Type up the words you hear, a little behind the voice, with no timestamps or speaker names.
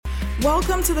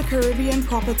Welcome to the Caribbean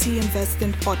Property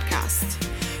Investing Podcast,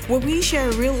 where we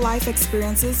share real-life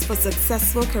experiences for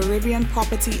successful Caribbean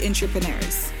property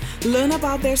entrepreneurs. Learn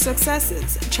about their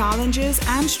successes, challenges,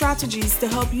 and strategies to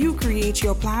help you create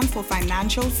your plan for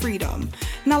financial freedom.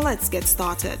 Now let's get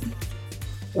started.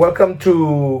 Welcome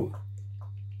to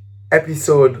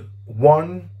episode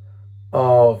 1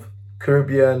 of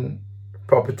Caribbean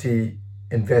Property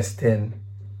Investing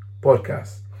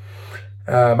Podcast.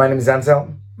 My name is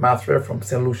Ansel Mathra from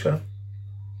St. Lucia,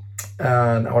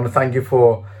 and I want to thank you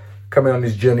for coming on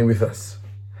this journey with us.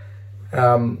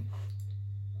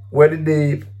 Where did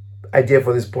the idea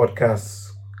for this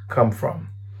podcast come from?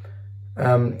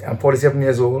 I'm 47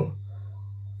 years old,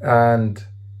 and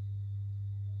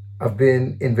I've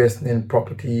been investing in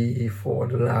property for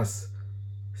the last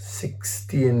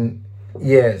 16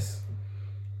 years.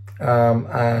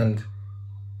 And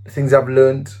the things I've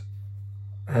learned,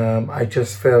 I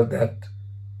just felt that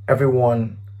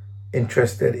everyone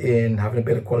interested in having a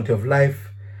better quality of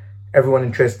life, everyone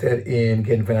interested in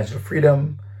getting financial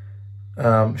freedom,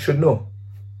 should know.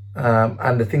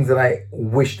 And the things that I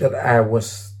wish that I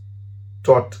was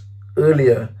taught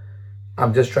earlier,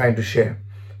 I'm just trying to share.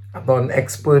 I'm not an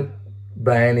expert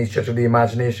by any stretch of the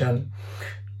imagination,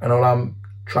 and all I'm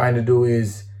trying to do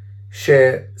is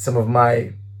share some of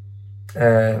my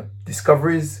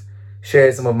discoveries, share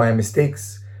some of my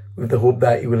mistakes, with the hope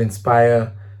that it will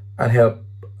inspire and help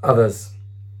others.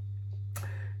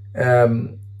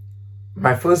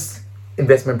 My first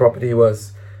investment property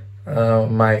was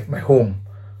my home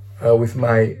with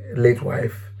my late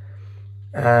wife,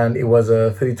 and it was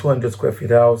a 3,200 square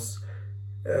feet house,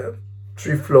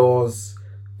 3 floors.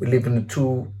 We lived in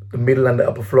the middle and the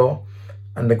upper floor,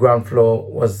 and the ground floor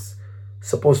was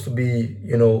supposed to be,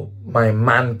 my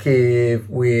man cave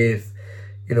with,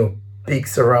 big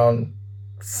surround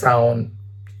sound,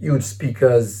 huge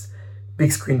speakers,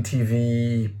 big screen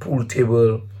TV, pool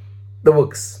table, the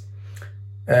works.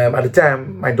 At the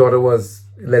time, my daughter was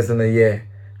less than a year.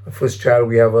 My first child,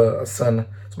 we have a son.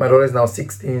 So my daughter is now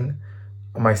 16,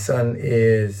 and my son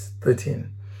is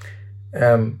 13.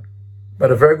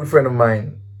 But a very good friend of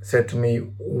mine said to me,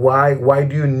 why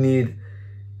do you need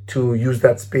to use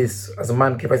that space as a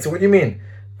man cave? I said, what do you mean?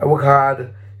 I work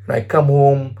hard, when I come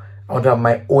home, I want to have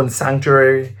my own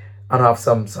sanctuary. I want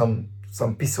to have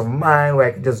some peace of mind where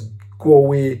I can just go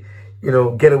away,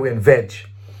 get away and veg.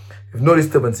 With no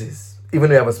disturbances, even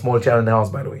though you have a small child in the house,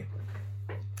 by the way.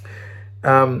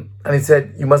 And he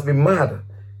said, you must be mad.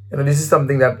 This is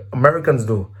something that Americans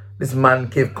do. This man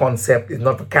cave concept is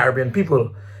not for Caribbean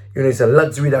people. It's a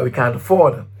luxury that we can't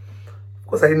afford. Of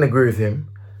course, I didn't agree with him.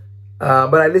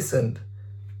 But I listened.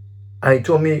 And he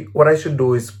told me what I should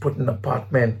do is put an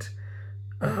apartment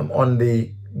on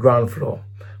the ground floor.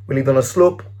 We lived on a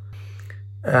slope,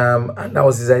 and that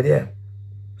was his idea.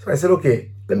 So I said,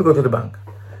 okay, let me go to the bank.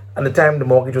 At the time, the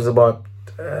mortgage was about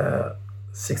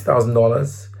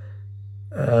 $6,000.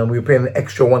 We were paying an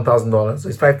extra $1,000. So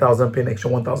it's $5,000, paying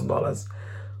extra $1,000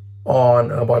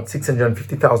 on about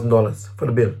 $650,000 for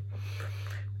the bill.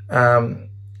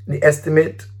 The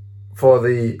estimate for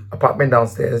the apartment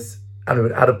downstairs, and we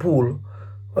would add a pool,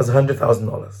 was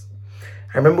 $100,000.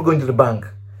 I remember going to the bank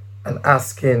and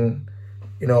asking,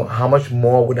 how much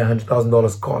more would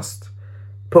 $100,000 cost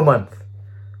per month?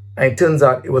 And it turns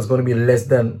out it was going to be less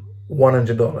than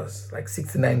 $100, like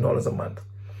 $69 a month.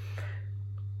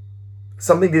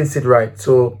 Something didn't sit right.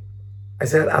 So I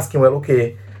started asking, well,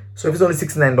 okay, so if it's only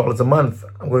 $69 a month,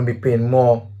 I'm going to be paying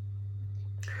more.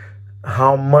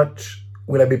 How much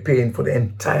will I be paying for the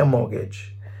entire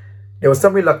mortgage? There was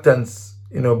some reluctance,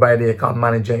 by the account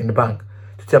manager in the bank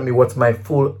to tell me what's my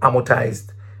full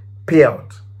amortized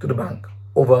payout to the bank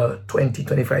over 20,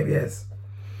 25 years.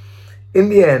 In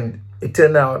the end, it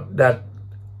turned out that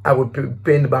we would be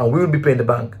paying the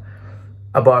bank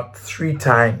about 3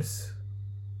 times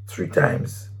the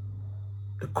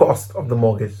cost of the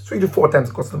mortgage, 3 to 4 times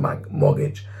the cost of the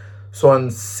mortgage. So on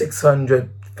 $600,000,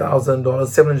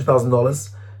 $700,000,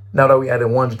 now that we added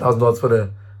 $100,000 for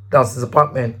the downstairs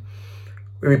apartment,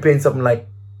 we'll be paying something like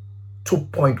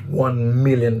 $2.1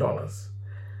 million.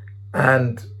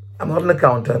 And I'm not an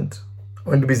accountant. I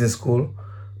went to business school,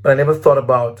 but I never thought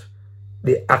about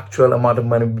the actual amount of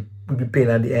money we'll be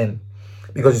paying at the end,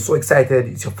 because you're so excited.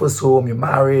 It's your first home, you're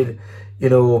married,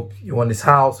 you want this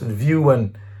house with a view,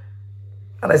 and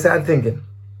I started thinking.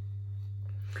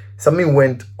 Something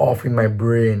went off in my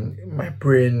brain. My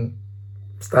brain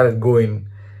started going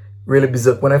really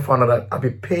berserk when I found out that I'll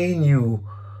be paying you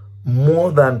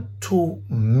more than 2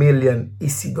 million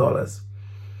EC dollars.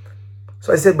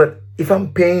 So I said, but if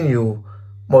I'm paying you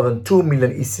more than 2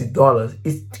 million EC dollars,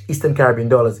 Eastern Caribbean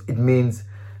dollars, it means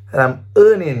and I'm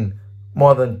earning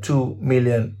more than 2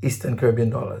 million Eastern Caribbean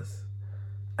dollars.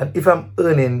 And if I'm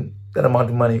earning that amount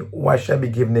of money, why should I be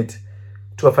giving it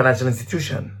to a financial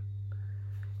institution?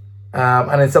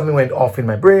 And then something went off in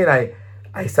my brain.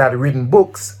 I started reading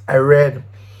books. I read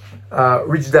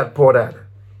Rich Dad Poor Dad,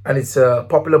 and it's a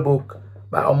popular book,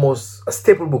 by almost a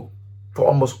staple book for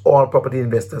almost all property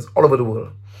investors all over the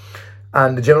world.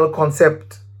 And the general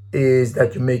concept is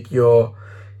that you make you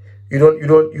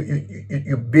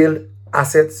build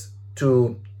assets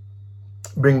to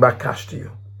bring back cash to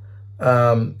you.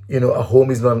 A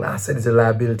home is not an asset, it's a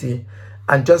liability,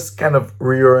 and just kind of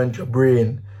reorient your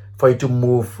brain for you to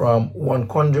move from one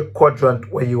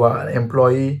quadrant where you are an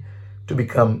employee to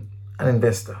become an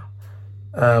investor.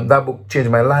 That book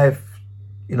changed my life,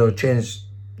 changed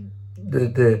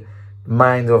the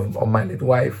mind of my late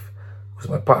wife, who was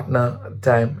my partner at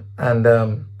the time, and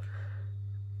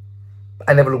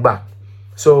I never looked back.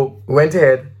 So we went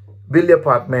ahead, built the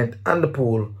apartment and the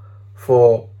pool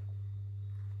for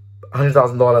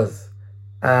 $100,000,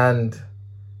 and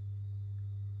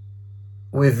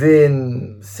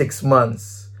within 6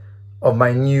 months of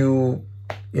my new,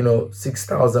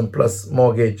 $6,000 plus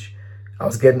mortgage, I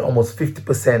was getting almost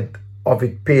 50% of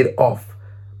it paid off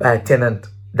by a tenant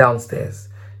downstairs.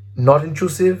 Not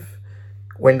intrusive.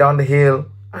 Went down the hill,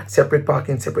 had separate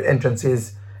parking, separate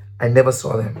entrances. I never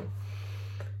saw them.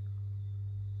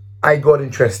 I got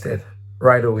interested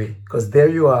right away, because there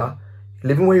you are,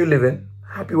 living where you live in,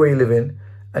 happy where you live in,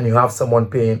 and you have someone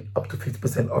paying up to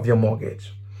 50% of your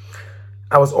mortgage.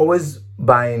 I was always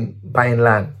buying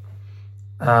land.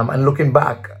 And looking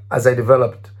back, as I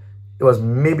developed, it was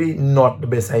maybe not the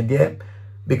best idea,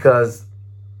 because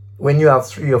when you have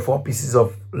 3 or 4 pieces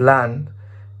of land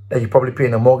that you're probably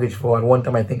paying a mortgage for, at one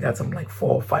time I think I had something like 4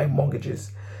 or 5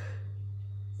 mortgages,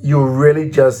 you're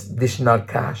really just dishing out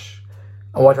cash.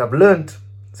 And what I've learned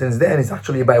since then is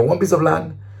actually you buy one piece of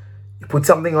land, you put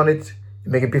something on it,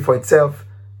 you make it pay for itself,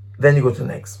 then you go to the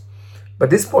next. But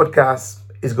this podcast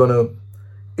is going to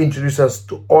introduce us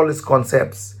to all these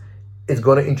concepts. It's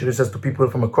going to introduce us to people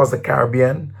from across the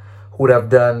Caribbean who would have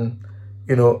done,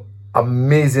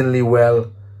 amazingly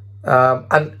well,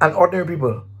 and ordinary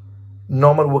people,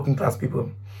 normal working class people.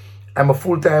 I'm a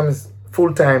full-time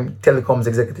telecoms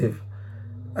executive,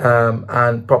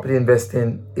 and property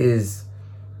investing is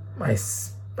my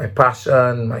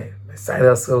passion, my side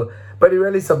hustle, but it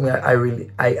really is something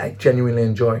I genuinely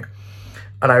enjoy.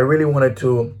 And I really wanted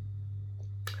to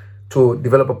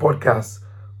develop a podcast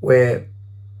where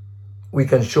we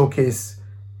can showcase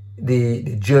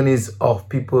the journeys of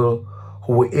people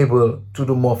who were able to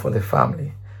do more for their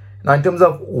family. Now, in terms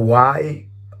of why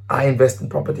I invest in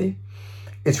property,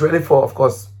 it's really for, of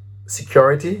course,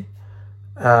 security.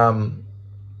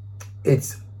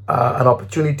 It's an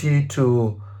opportunity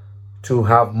to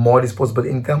have more disposable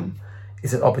income.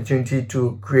 It's an opportunity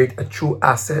to create a true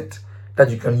asset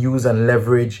that you can use and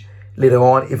leverage later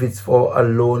on, if it's for a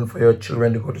loan for your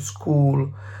children to go to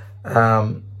school.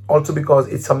 Also because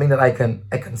it's something that I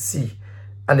can see.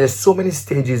 And there's so many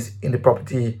stages in the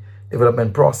property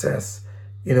development process.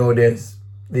 There's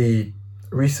the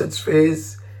research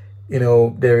phase,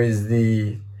 there is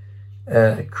the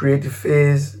creative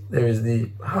phase, there is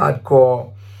the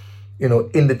hardcore,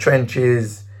 in the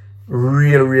trenches,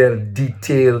 real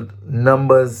detailed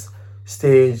numbers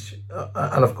stage,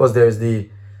 and of course there's the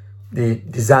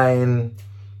design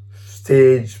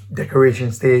stage,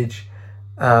 decoration stage,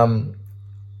 and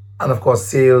of course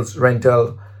sales,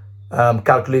 rental,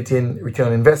 calculating return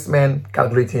on investment,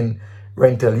 calculating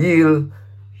rental yield,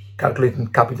 calculating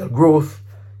capital growth.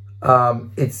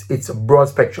 It's a broad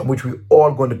spectrum which we're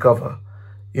all going to cover,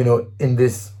 in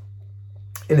this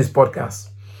podcast.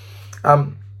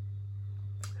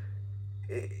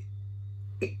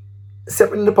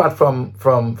 Separating apart from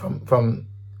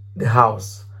the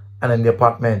house and then the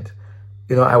apartment,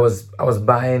 I was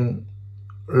buying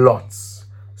lots,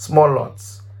 small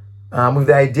lots, with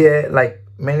the idea, like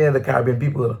many of the Caribbean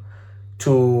people,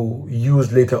 to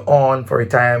use later on for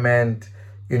retirement.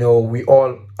 A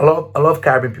lot of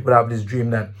Caribbean people have this dream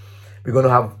that we're going to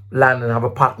have land and have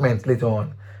apartments later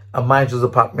on, and mine those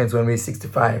apartments when we're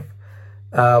 65.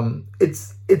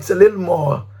 It's a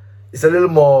little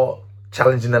more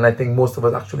challenging than I think most of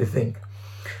us actually think.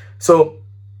 So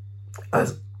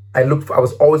as I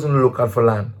was always on the lookout for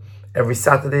land. Every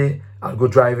Saturday I'd go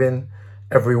driving.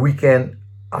 Every weekend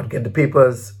I'd get the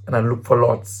papers and I'd look for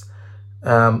lots.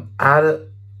 I had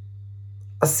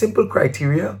a simple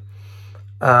criteria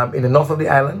in the north of the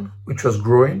island, which was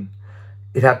growing.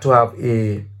 It had to have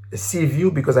a sea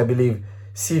view, because I believe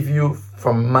sea view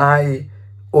from my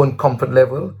own comfort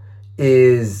level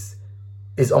is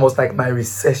is almost like my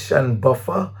recession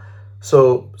buffer.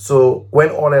 So when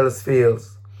all else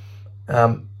fails,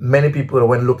 many people,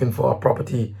 when looking for a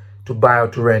property to buy or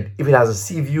to rent, if it has a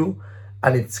sea view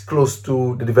and it's close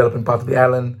to the developing part of the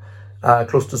island,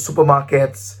 close to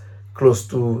supermarkets, close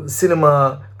to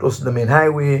cinema, close to the main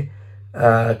highway,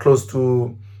 close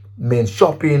to main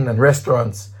shopping and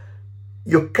restaurants,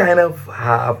 you kind of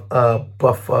have a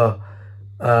buffer,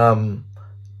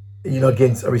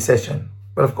 against a recession.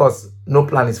 But of course, no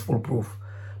plan is foolproof.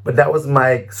 But that was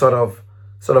my sort of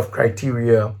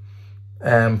criteria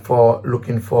for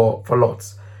looking for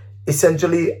lots.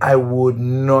 Essentially, I would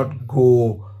not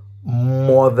go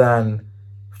more than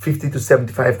 50 to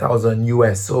 75,000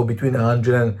 US, so between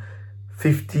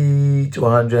 150 to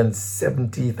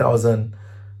 170,000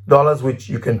 dollars, which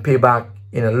you can pay back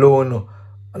in a loan,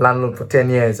 a land loan for 10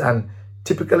 years. And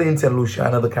typically in St. Lucia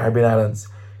and other Caribbean islands,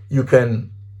 you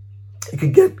can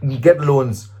get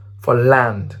loans for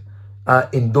land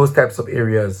in those types of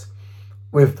areas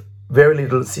with very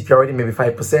little security, maybe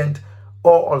 5%,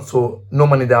 or also no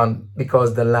money down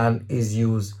because the land is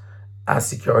used as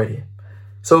security.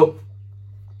 So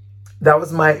that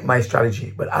was my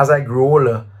strategy. But as I grew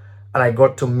older and I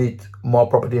got to meet more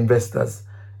property investors,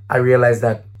 I realized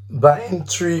that buying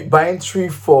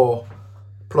 3-4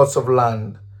 plots of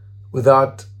land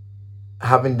without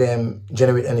having them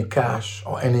generate any cash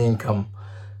or any income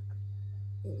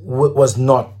was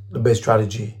not the best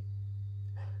strategy.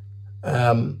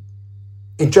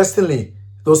 Interestingly,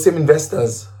 those same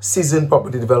investors, seasoned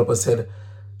property developers, said,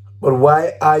 but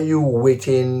why are you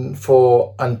waiting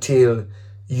for until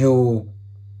you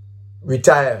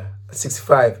retire at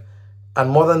 65? And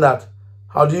more than that,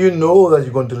 how do you know that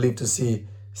you're going to live to see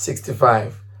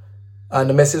 65? And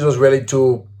the message was really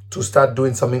to start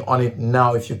doing something on it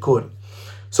now if you could.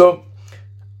 So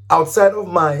outside of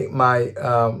my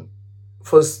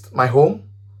home,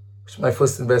 which was my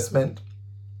first investment,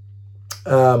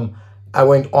 I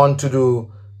went on to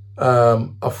do a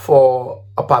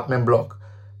 4-apartment block.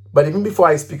 But even before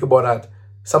I speak about that,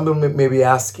 some people may be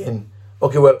asking,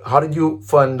 okay, well, how did you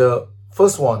fund the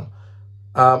first one?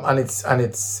 And it's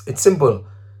simple.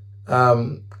 A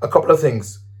couple of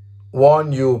things.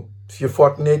 One, if you're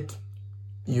fortunate,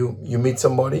 you meet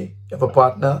somebody, you have a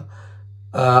partner,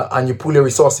 and you pool your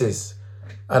resources.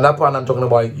 And that partner I'm talking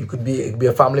about, it could be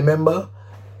a family member,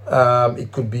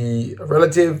 it could be a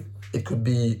relative, it could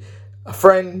be a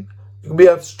friend, it could be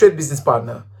a straight business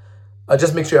partner.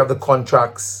 Just make sure you have the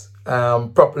contracts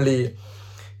properly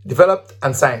developed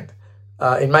and signed.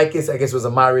 In my case, I guess it was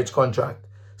a marriage contract.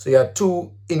 So you had 2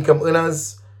 income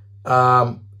earners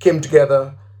came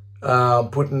together,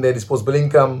 put in their disposable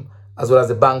income as well as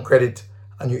the bank credit,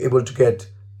 and you're able to get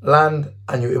land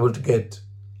and you're able to get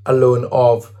a loan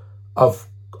of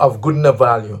good enough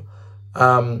value.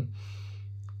 An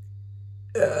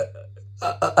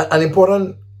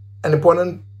important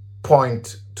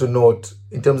point to note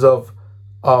in terms of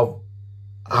how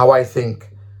I think,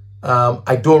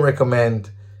 I don't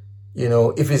recommend,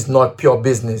 if it's not pure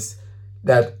business,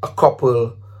 that a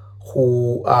couple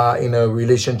who are in a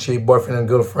relationship, boyfriend and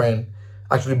girlfriend,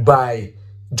 actually buy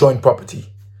joint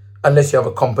property, unless you have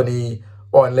a company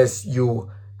or unless you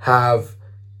have,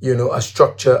 a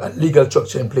structure, a legal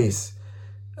structure in place.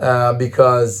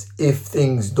 Because if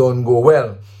things don't go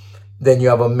well, then you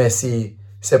have a messy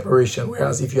separation.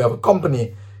 Whereas if you have a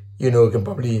company, you can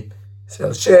probably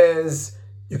sell shares,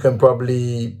 you can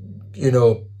probably,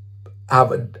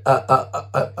 have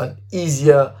an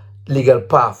easier legal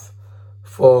path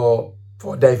for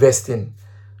divesting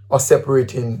or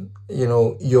separating,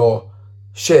 your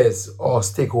shares or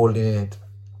stakeholding in it.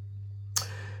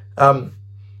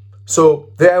 So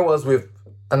there I was with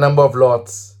a number of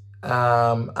lots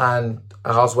and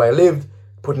a house where I lived,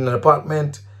 put in an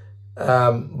apartment.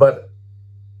 But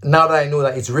now that I know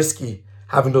that it's risky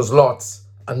having those lots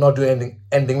and not doing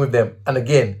anything with them, and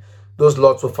again, those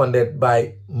lots were funded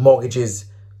by mortgages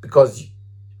because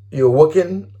you're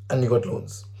working and you got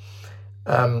loans.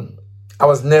 I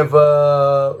was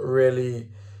never really,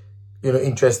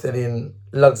 interested in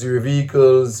luxury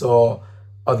vehicles or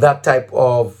that type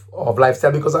of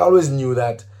lifestyle, because I always knew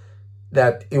that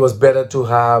it was better to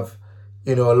have,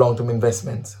 a long-term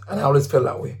investment. And I always felt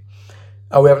that way.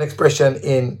 We have an expression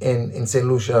in St.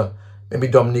 Lucia, maybe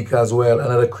Dominica as well,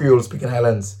 and other Creole-speaking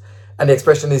islands. And the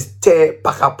expression is te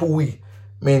pakapui,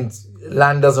 means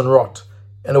land doesn't rot.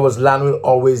 In other words, land will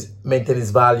always maintain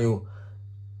its value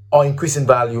or increase in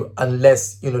value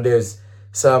unless, there's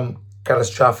some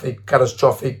catastrophic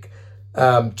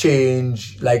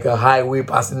change, like a highway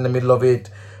passing in the middle of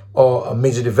it, or a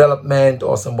major development,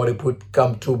 or somebody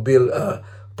come to build a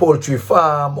poultry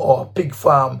farm or a pig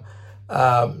farm.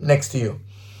 next to you.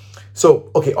 So,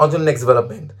 okay, on to the next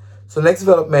development. So, the next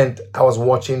development I was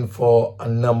watching for a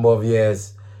number of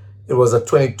years. It was a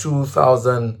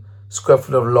 22,000 square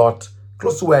foot of lot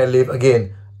close to where I live.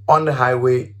 Again, on the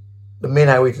highway, the main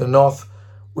highway to the north,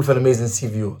 with an amazing sea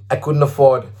view. I couldn't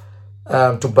afford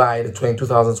to buy the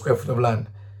 22,000 square feet of land.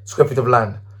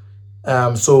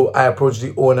 So I approached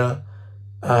the owner,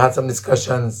 had some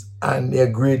discussions, and they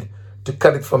agreed to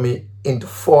cut it for me into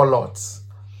 4 lots.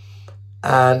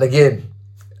 And again,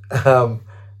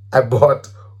 I bought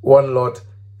 1 lot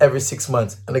every 6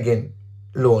 months, and again,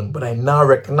 loan. But I now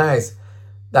recognize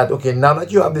that, okay, now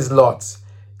that you have these lots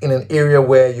in an area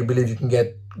where you believe you can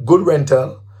get good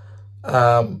rental,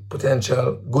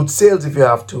 potential, good sales if you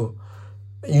have to,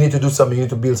 you need to do something, you need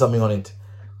to build something on it.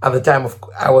 At the time,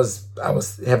 I was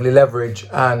heavily leveraged,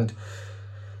 and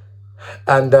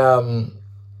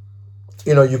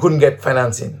you couldn't get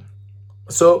financing.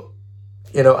 So,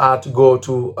 I had to go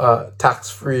to a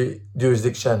tax-free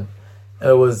jurisdiction. And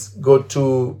it was go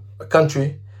to a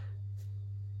country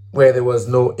where there was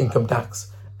no income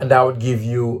tax, and that would give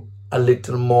you a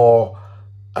little more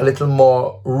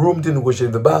room to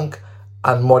negotiate with the bank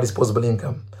and more disposable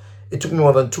income. It took me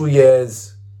more than 2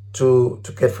 years to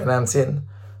get financing,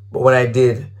 but when I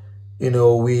did,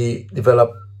 we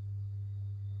developed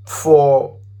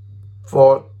 4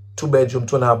 2-bedroom,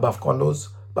 2.5 bath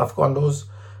condos,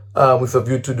 with a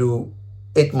view to do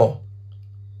 8 more.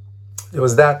 There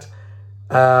was that,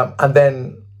 and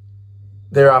then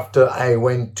thereafter I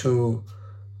went to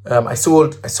I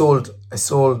sold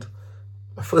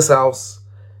my first house,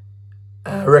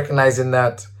 recognizing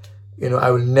that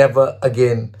I will never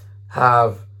again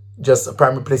have just a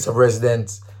primary place of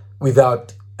residence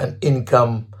without an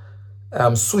income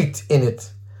suite in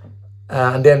it.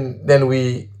 And then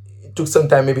it took some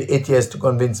time, maybe 8 years, to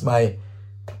convince my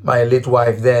late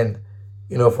wife then,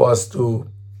 for us to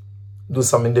do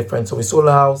something different. So we sold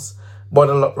the house, bought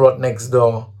a lot next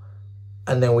door,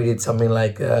 and then we did something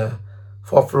like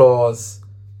 4 floors,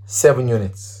 7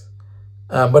 units.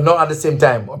 But not at the same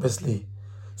time, obviously.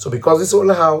 So because we sold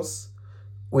the house,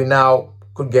 we now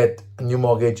could get a new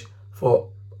mortgage for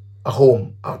a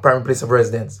home, our primary place of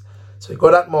residence. So we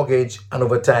got that mortgage, and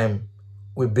over time,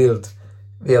 we built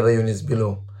the other units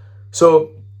below.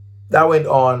 So that went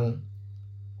on,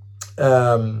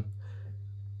 and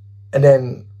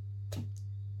then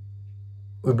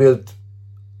we built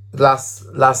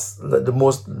the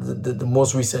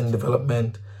most recent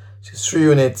development, which is 3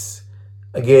 units,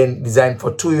 again designed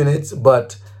for 2 units,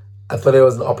 but I thought there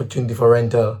was an opportunity for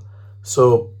rental.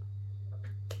 So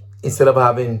instead of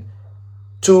having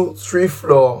 2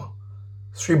 3-floor,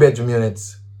 3-bedroom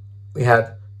units, we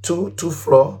had 2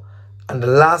 2-floor, and the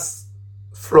last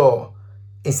floor,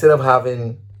 instead of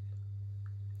having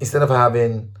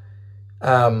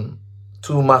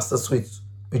 2 master suites,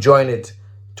 we joined it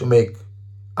to make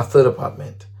a 3rd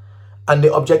apartment. And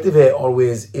the objective here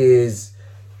always is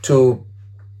to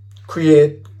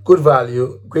create good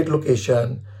value, great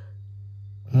location,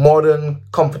 modern,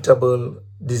 comfortable,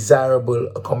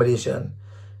 desirable accommodation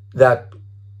that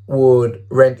would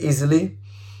rent easily,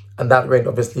 and that rent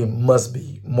obviously must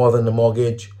be more than the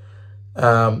mortgage.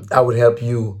 That would help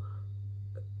you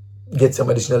get some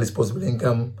additional disposable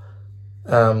income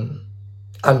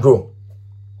and grow.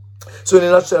 So in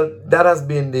a nutshell, that has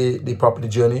been the property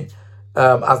journey.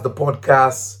 As the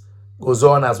podcast goes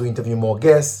on, as we interview more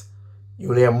guests,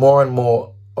 you'll hear more and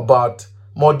more about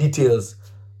more details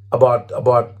about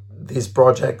these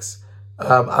projects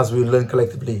as we learn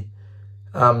collectively.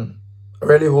 I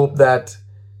really hope that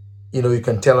you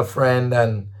can tell a friend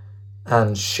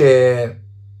and share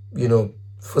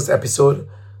first episode,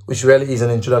 which really is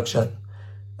an introduction,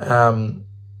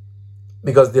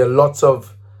 because there are lots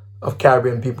of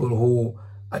Caribbean people who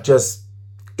are just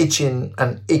itching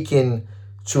and aching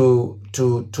to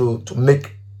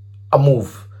make a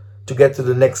move, to get to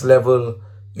the next level,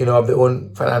 of their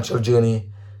own financial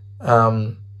journey.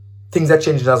 Things are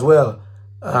changing as well,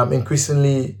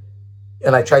 increasingly,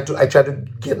 and I try to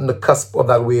get on the cusp of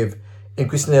that wave.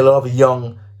 Increasingly, a lot of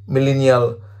young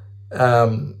millennial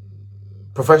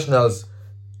professionals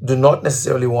do not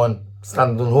necessarily want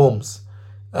standalone homes,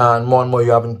 and more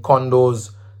you're having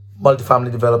condos,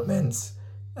 multifamily developments,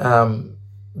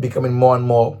 becoming more and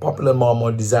more popular, more and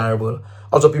more desirable.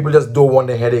 Also, people just don't want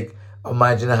the headache of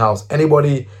managing a house.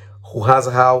 Anybody who has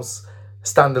a house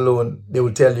standalone, they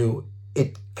will tell you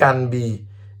it can be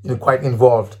quite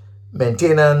involved.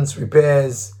 Maintenance,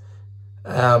 repairs,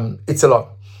 it's a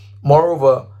lot.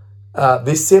 Moreover,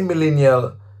 these same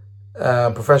millennial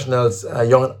professionals,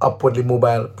 young and upwardly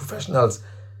mobile professionals,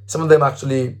 some of them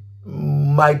actually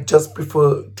might just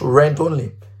prefer to rent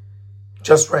only.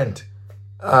 just rent.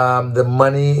 The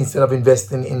money, instead of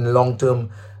investing in a long-term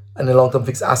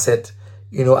fixed asset,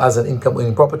 as an income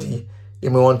earning property, they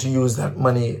may want to use that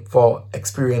money for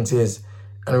experiences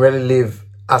and really live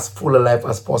as full a life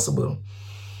as possible.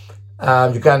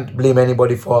 You can't blame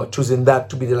anybody for choosing that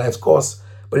to be the life's course.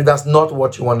 But if that's not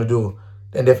what you want to do,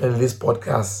 then definitely this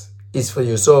podcast is for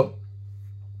you. So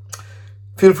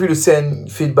feel free to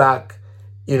send feedback,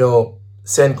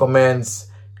 send comments.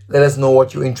 Let us know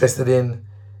what you're interested in.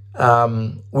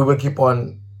 We will keep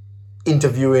on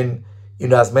interviewing,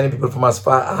 as many people from as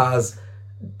far as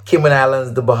Cayman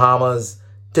Islands, the Bahamas,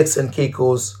 Turks and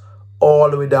Caicos, all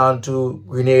the way down to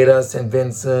Grenada, St.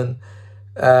 Vincent,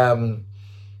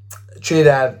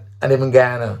 Trinidad, and even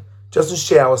Guyana, just to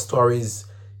share our stories,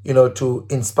 to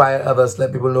inspire others,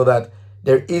 let people know that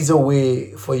there is a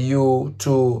way for you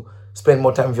to spend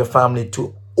more time with your family,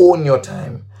 to own your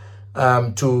time,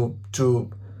 to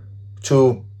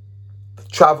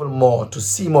travel more, to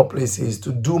see more places,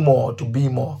 to do more, to be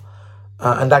more.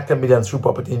 And that can be done through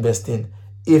property investing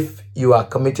if you are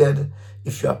committed,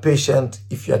 if you are patient,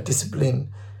 if you are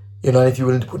disciplined, and if you're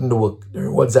willing to put in the work. The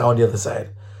rewards are on the other side.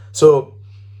 So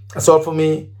that's all for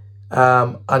me.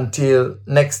 Until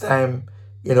next time,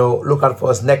 look out for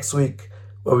us next week,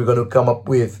 where we're going to come up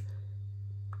with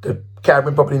the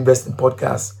Caribbean Property Investing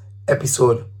Podcast,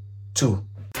 episode 2.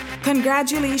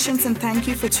 Congratulations and thank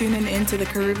you for tuning in to the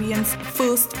Caribbean's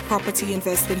first property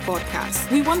investing podcast.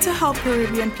 We want to help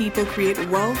Caribbean people create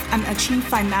wealth and achieve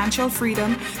financial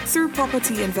freedom through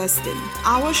property investing.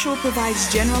 Our show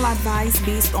provides general advice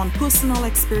based on personal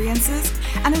experiences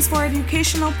and is for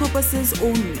educational purposes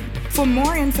only. For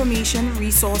more information,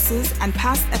 resources, and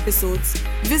past episodes,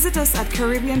 visit us at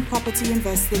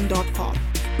CaribbeanPropertyInvesting.com.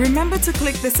 Remember to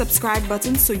click the subscribe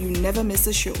button so you never miss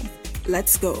a show.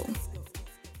 Let's go.